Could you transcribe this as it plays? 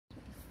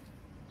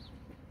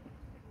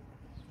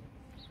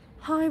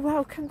Hi,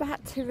 welcome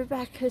back to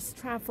Rebecca's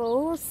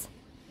Travels,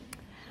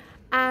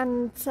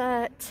 and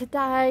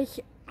today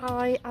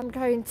I am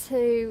going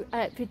to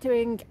be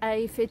doing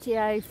a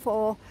video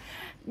for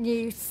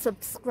new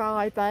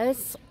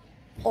subscribers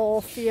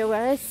or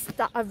viewers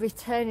that are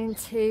returning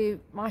to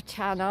my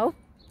channel.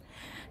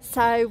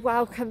 So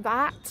welcome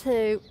back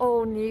to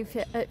all new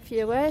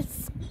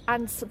viewers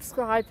and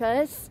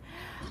subscribers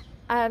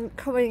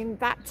coming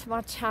back to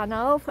my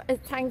channel.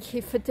 Thank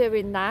you for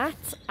doing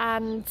that,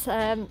 and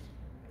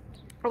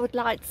I would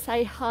like to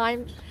say hi.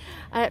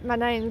 My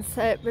name's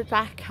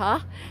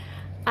Rebecca,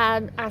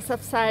 and as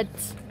I've said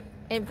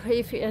in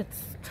previous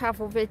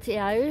travel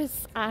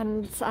videos,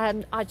 and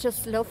I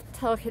just love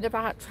talking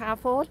about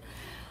travel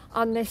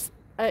on this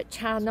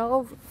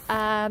channel.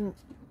 I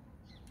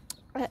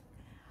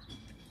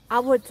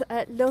would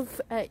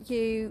love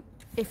you,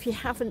 if you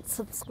haven't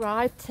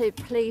subscribed, to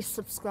please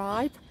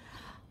subscribe.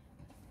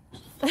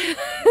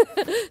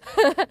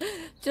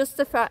 Just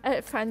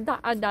a friend that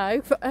I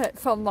know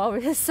from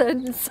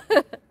Morrison's.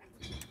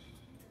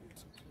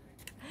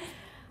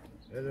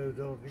 Hello,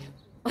 darling.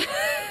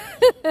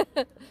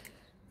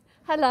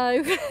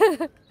 Hello.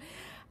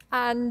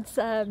 And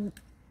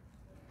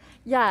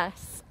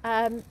yes,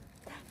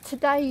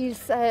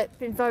 today's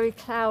been very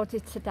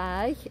cloudy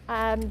today,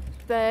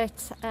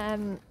 but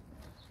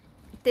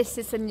this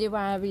is a new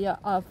area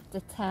of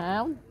the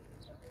town,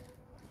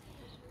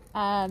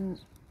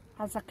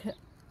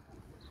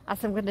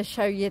 as I'm going to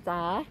show you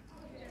there.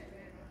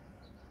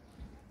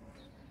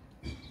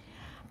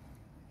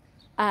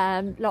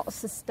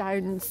 Lots of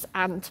stones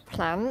and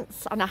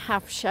plants, and I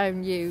have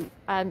shown you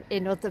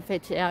in other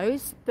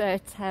videos,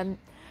 but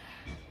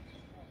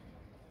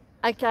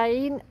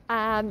again,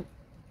 I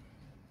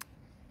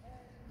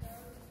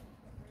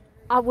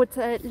would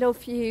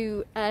love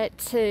you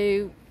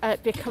to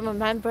become a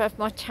member of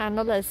my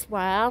channel as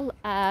well,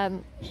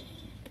 and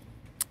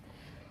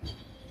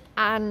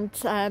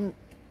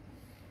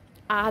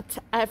add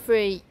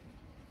every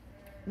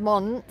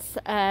month,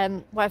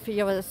 whether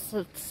you're a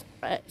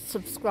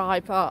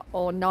subscriber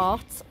or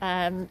not.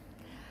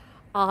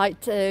 I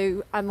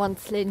do a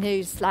monthly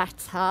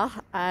newsletter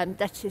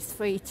that is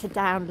free to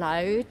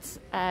download,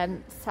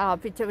 so I'll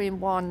be doing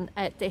one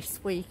this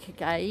week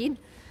again,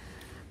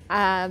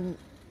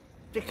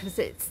 because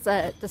it's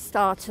the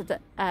start of the,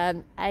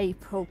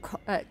 April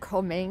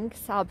coming,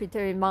 so I'll be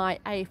doing my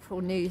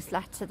April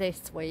newsletter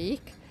this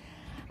week.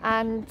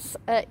 And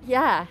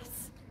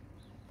yes,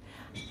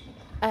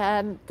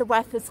 the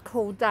weather's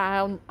cooled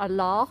down a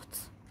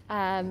lot,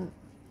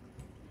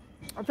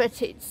 but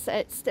it's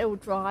still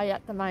dry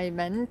at the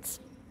moment.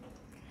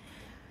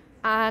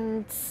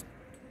 And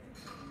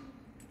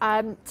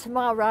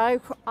tomorrow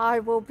I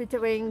will be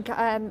doing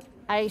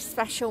a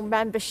special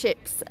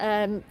memberships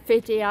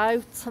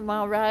video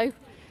tomorrow,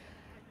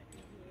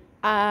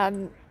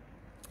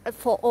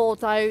 for all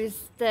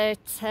those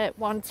that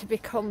want to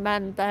become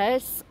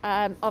members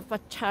of my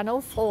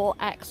channel for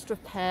extra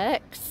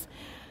perks,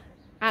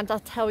 and I'll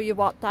tell you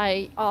what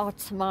they are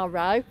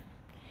tomorrow.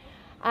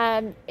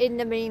 In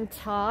the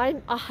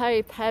meantime, I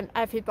hope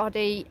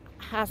everybody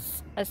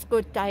has as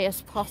good day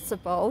as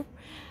possible,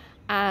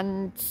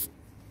 and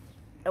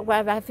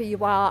wherever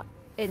you are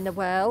in the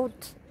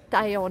world,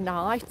 day or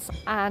night,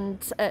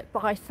 and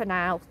bye for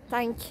now.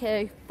 Thank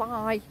you.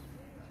 Bye.